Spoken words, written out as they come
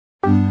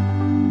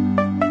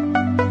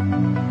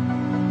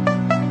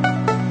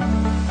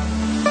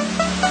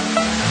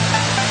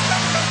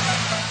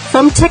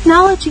From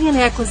technology and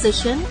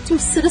acquisition to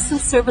citizen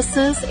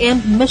services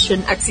and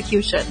mission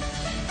execution,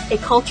 a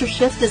culture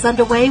shift is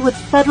underway with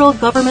federal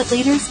government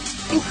leaders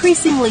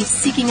increasingly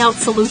seeking out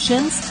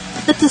solutions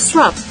that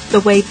disrupt the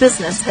way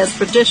business has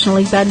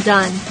traditionally been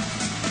done.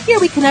 Here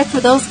we connect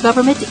with those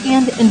government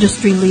and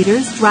industry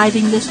leaders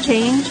driving this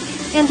change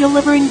and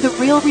delivering the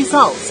real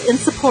results in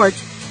support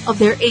of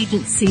their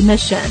agency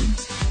mission.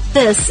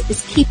 This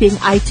is Keeping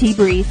IT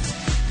Brief.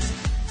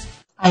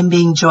 I'm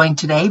being joined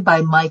today by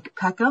Mike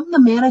Peckham, the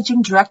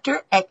Managing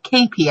Director at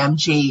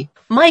KPMG.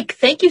 Mike,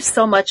 thank you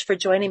so much for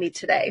joining me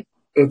today.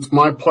 It's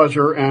my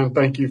pleasure, and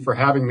thank you for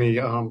having me.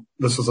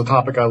 This is a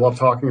topic I love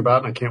talking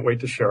about, and I can't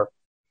wait to share.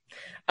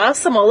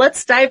 Awesome. Well,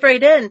 let's dive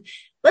right in.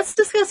 Let's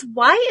discuss,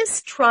 why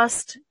is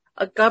trust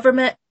a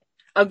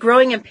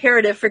growing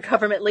imperative for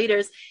government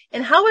leaders,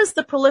 and how is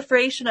the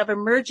proliferation of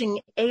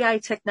emerging AI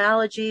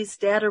technologies,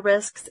 data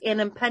risks, and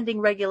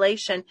impending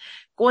regulation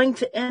going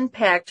to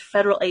impact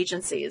federal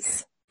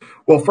agencies?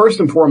 Well, first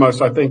and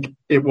foremost, I think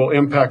it will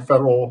impact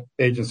federal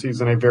agencies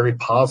in a very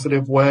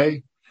positive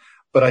way,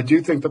 but I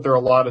do think that there are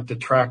a lot of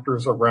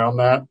detractors around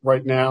that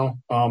right now.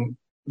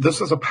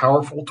 This is a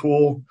powerful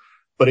tool,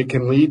 but it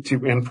can lead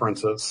to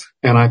inferences,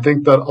 and I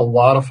think that a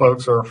lot of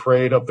folks are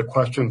afraid of the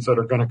questions that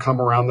are going to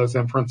come around those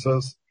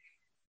inferences.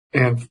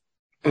 And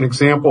an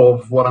example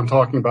of what I'm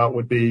talking about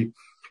would be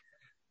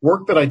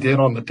work that I did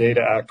on the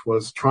Data Act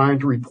was trying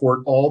to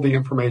report all the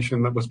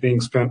information that was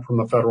being spent from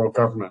the federal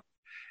government.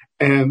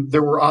 And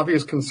there were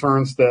obvious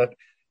concerns that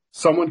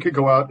someone could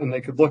go out and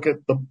they could look at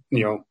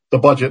the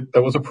budget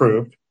that was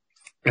approved,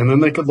 and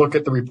then they could look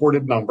at the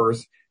reported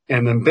numbers,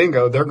 and then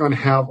bingo, they're going to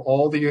have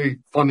all the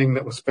funding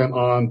that was spent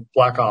on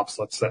Black Ops,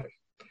 let's say.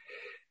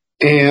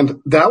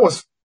 And that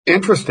was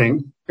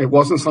interesting. It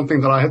wasn't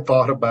something that I had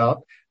thought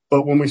about.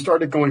 But when we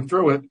started going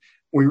through it,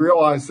 we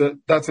realized that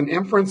that's an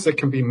inference that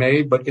can be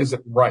made, but is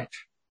it right?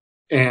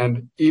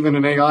 And even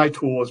an AI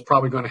tool is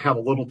probably going to have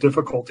a little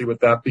difficulty with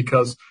that,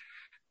 because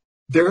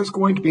there's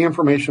going to be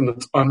information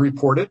that's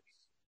unreported.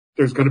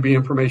 There's going to be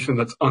information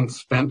that's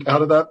unspent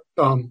out of that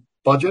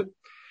budget.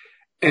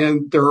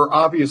 And there are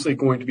obviously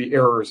going to be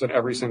errors in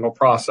every single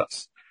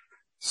process.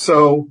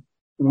 So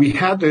we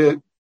had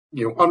to,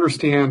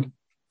 understand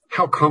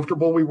how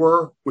comfortable we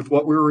were with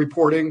what we were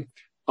reporting,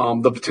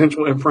 the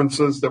potential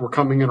inferences that were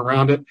coming in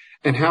around it,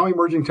 and how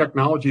emerging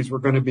technologies were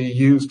going to be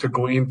used to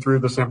glean through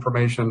this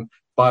information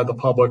by the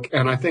public.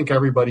 And I think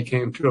everybody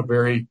came to a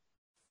very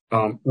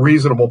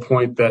reasonable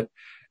point that,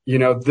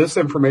 this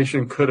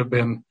information could have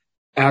been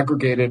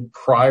aggregated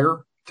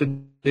prior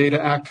to Data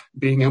Act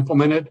being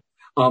implemented.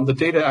 The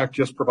Data Act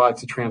just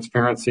provides the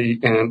transparency,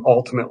 and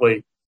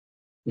ultimately,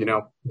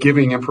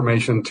 giving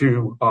information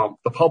to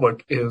the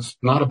public is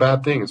not a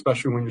bad thing,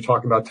 especially when you're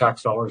talking about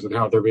tax dollars and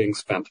how they're being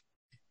spent.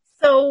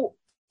 So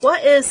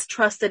what is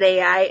Trusted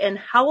AI, and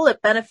how will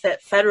it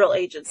benefit federal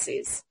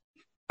agencies?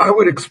 I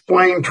would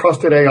explain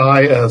Trusted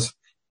AI as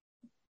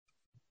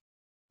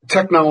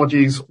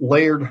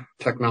layered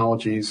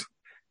technologies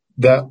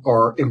that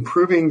are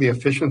improving the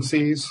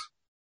efficiencies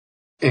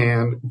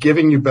and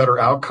giving you better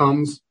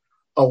outcomes,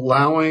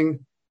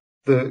 allowing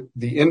the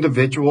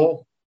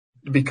individual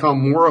to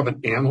become more of an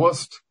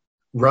analyst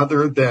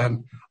rather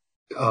than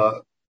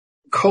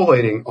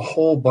collating a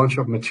whole bunch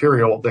of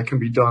material that can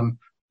be done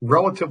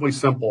relatively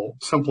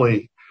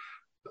simply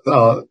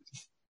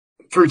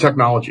through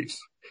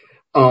technologies.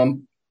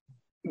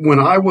 When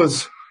I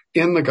was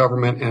in the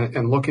government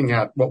and looking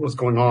at what was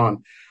going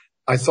on,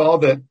 I saw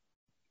that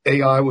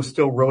AI was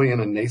still really in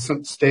a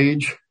nascent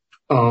stage.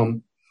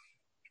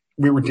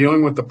 We were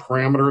dealing with the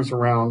parameters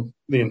around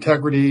the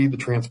integrity, the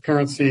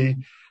transparency,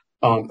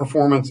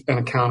 performance, and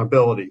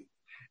accountability.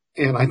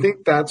 And I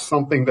think that's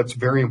something that's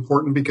very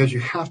important, because you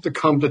have to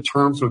come to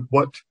terms with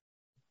what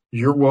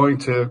you're willing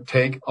to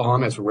take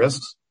on as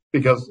risks.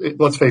 Because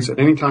let's face it,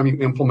 anytime you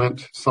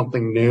implement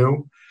something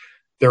new,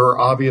 there are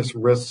obvious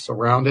risks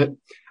around it.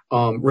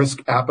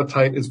 Risk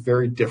appetite is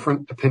very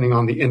different depending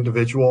on the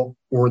individual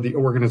or the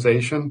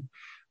organization,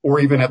 or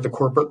even at the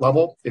corporate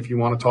level, if you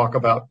want to talk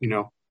about,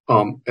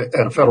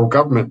 at a federal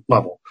government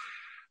level.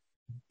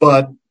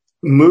 But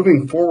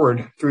moving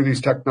forward through these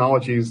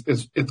technologies,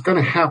 it's going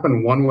to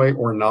happen one way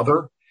or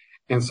another.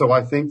 And so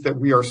I think that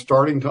we are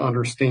starting to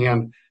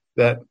understand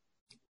that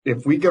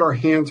if we get our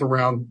hands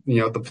around,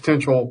 the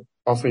potential,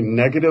 I'll say,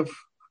 negative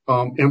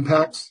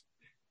impacts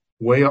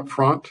way up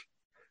front,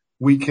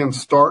 we can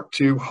start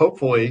to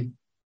hopefully,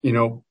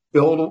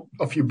 build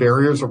a few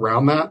barriers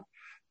around that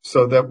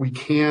so that we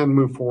can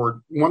move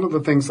forward. One of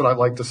the things that I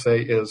like to say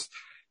is,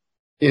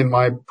 in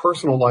my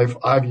personal life,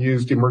 I've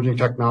used emerging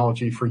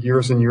technology for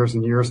years and years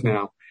and years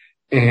now.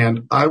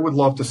 And I would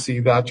love to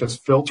see that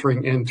just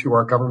filtering into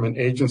our government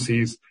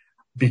agencies,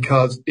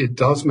 because it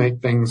does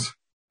make things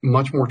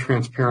much more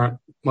transparent,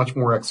 much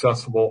more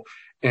accessible,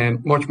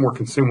 and much more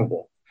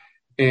consumable.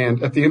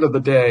 And at the end of the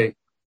day,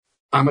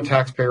 I'm a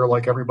taxpayer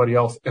like everybody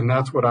else, and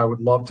that's what I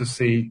would love to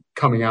see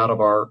coming out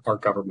of our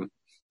government.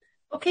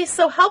 Okay,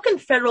 so how can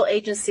federal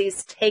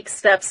agencies take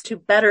steps to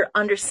better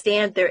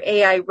understand their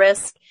AI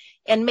risk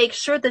and make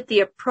sure that the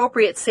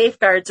appropriate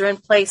safeguards are in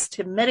place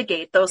to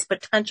mitigate those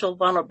potential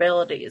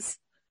vulnerabilities?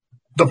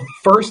 The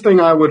first thing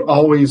I would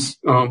always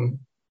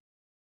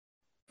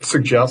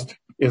suggest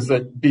is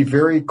that be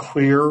very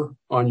clear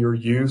on your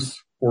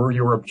use or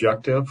your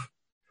objective,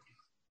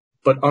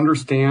 but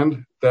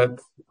understand that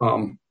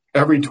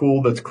every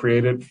tool that's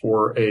created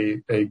for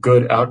a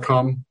good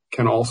outcome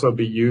can also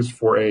be used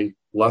for a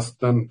less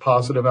than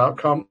positive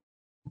outcome.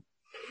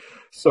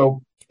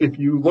 So if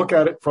you look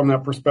at it from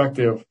that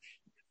perspective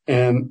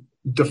and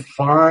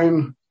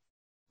define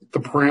the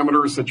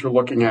parameters that you're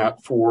looking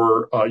at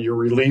for your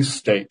release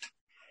state,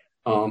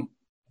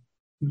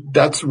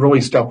 that's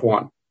really step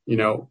one.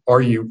 Do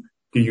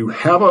you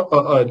have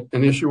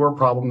an issue or a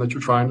problem that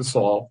you're trying to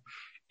solve?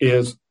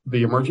 Is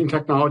the emerging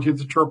technology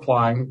that you're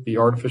applying, the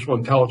artificial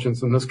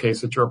intelligence in this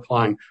case that you're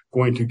applying,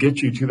 going to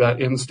get you to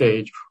that end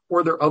stage? Or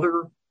are there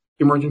other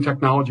emerging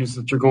technologies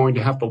that you're going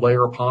to have to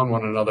layer upon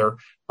one another,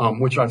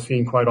 which I've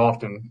seen quite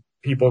often?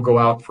 People go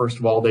out, first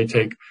of all, they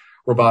take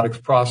robotics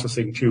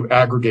processing to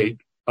aggregate,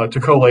 to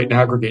collate and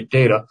aggregate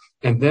data,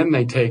 and then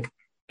they take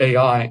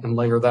AI and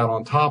layer that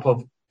on top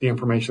of the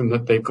information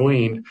that they've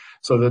gleaned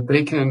so that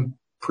they can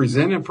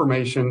present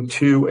information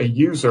to a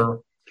user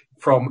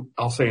from,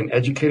 I'll say, an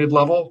educated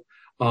level,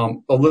 a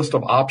list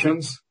of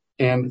options,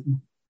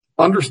 and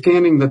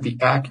understanding that the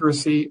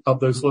accuracy of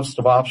those lists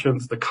of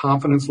options, the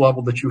confidence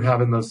level that you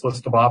have in those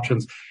lists of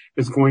options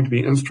is going to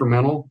be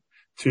instrumental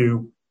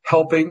to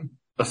helping,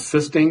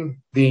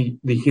 assisting the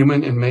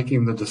human in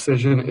making the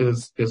decision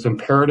is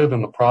imperative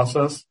in the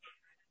process.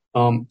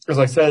 As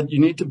I said, you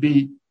need to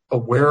be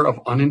aware of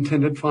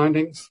unintended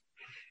findings.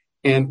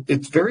 And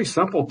it's very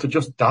simple to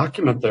just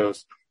document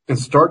those and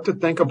start to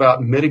think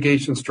about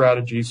mitigation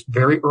strategies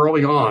very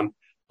early on.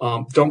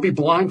 Don't be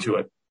blind to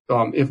it.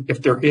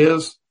 If there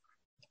is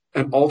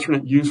an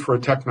alternate use for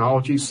a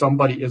technology,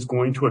 somebody is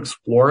going to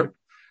explore it.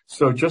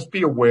 So just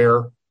be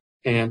aware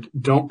and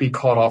don't be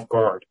caught off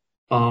guard.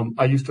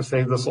 I used to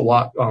say this a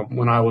lot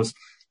when I was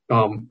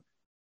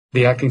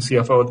the acting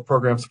CFO at the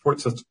Program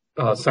Support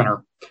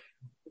Center.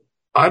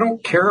 I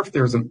don't care if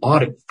there's an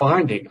audit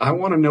finding. I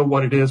want to know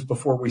what it is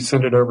before we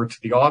send it over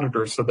to the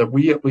auditor so that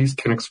we at least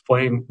can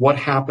explain what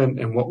happened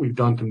and what we've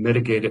done to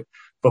mitigate it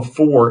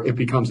before it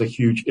becomes a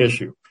huge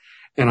issue.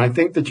 And I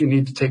think that you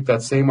need to take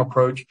that same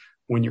approach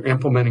when you're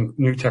implementing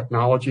new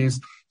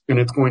technologies, and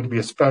it's going to be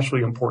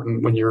especially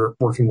important when you're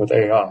working with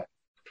AI.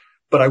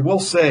 But I will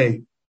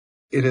say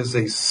it is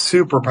a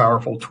super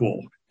powerful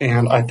tool,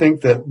 and I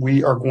think that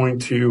we are going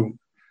to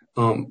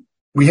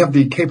we have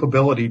the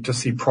capability to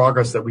see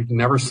progress that we've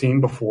never seen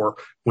before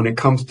when it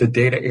comes to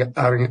data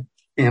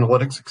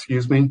analytics,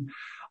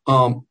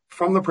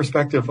 from the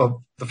perspective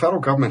of the federal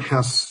government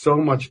has so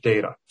much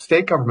data.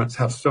 State governments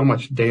have so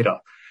much data.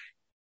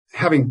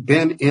 Having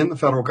been in the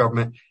federal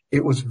government,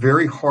 it was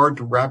very hard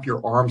to wrap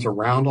your arms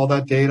around all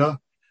that data.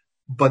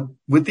 But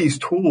with these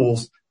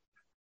tools,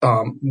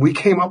 we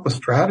came up with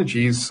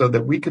strategies so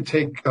that we could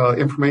take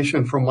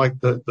information from like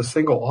the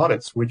single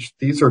audits, which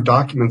these are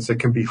documents that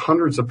can be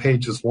hundreds of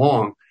pages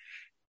long,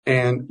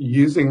 and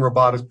using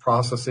robotic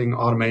processing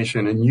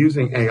automation and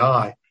using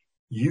AI,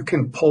 you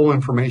can pull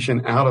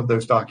information out of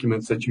those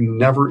documents that you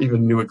never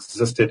even knew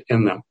existed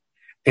in them.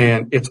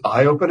 And it's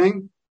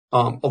eye-opening,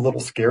 a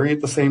little scary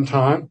at the same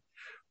time.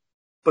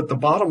 But the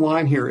bottom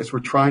line here is we're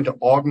trying to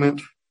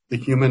augment the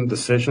human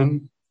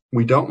decision.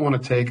 We don't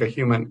want to take a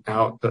human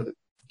out.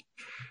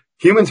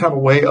 Humans have a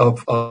way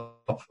of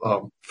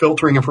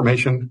filtering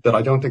information that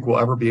I don't think we'll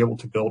ever be able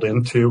to build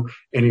into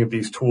any of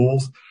these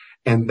tools.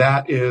 And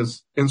that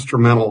is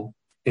instrumental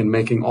in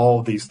making all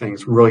of these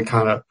things really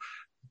kind of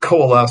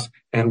coalesce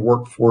and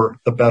work for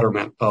the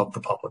betterment of the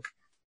public.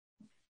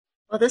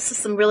 Well, this is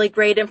some really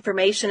great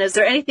information. Is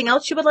there anything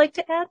else you would like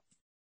to add?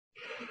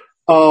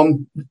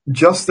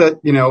 Just that,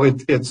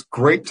 it's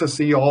great to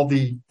see all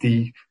the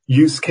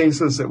use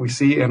cases that we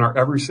see in our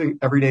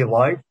everyday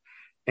life.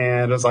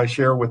 And as I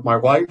share with my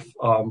wife,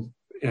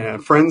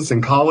 and friends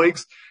and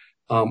colleagues,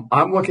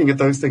 I'm looking at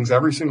those things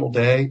every single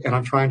day, and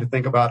I'm trying to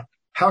think about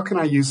how can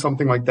I use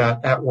something like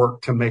that at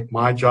work to make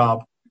my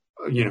job,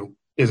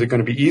 is it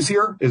going to be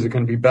easier? Is it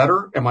going to be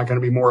better? Am I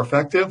going to be more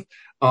effective?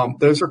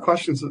 Those are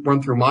questions that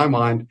run through my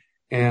mind,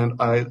 and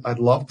I'd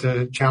love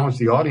to challenge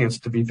the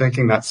audience to be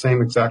thinking that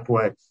same exact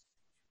way.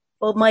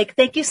 Well, Mike,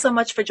 thank you so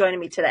much for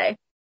joining me today.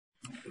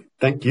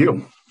 Thank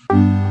you.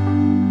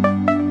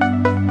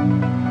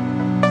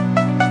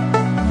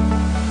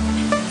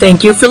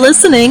 Thank you for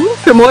listening.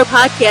 For more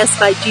podcasts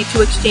by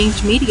G2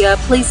 Exchange Media,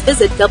 please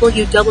visit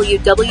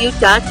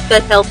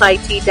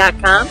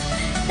www.fedhealthit.com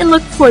and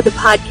look for the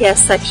podcast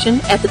section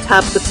at the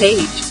top of the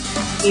page.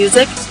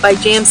 Music by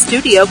Jam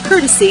Studio,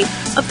 courtesy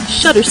of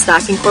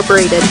Shutterstock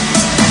Incorporated.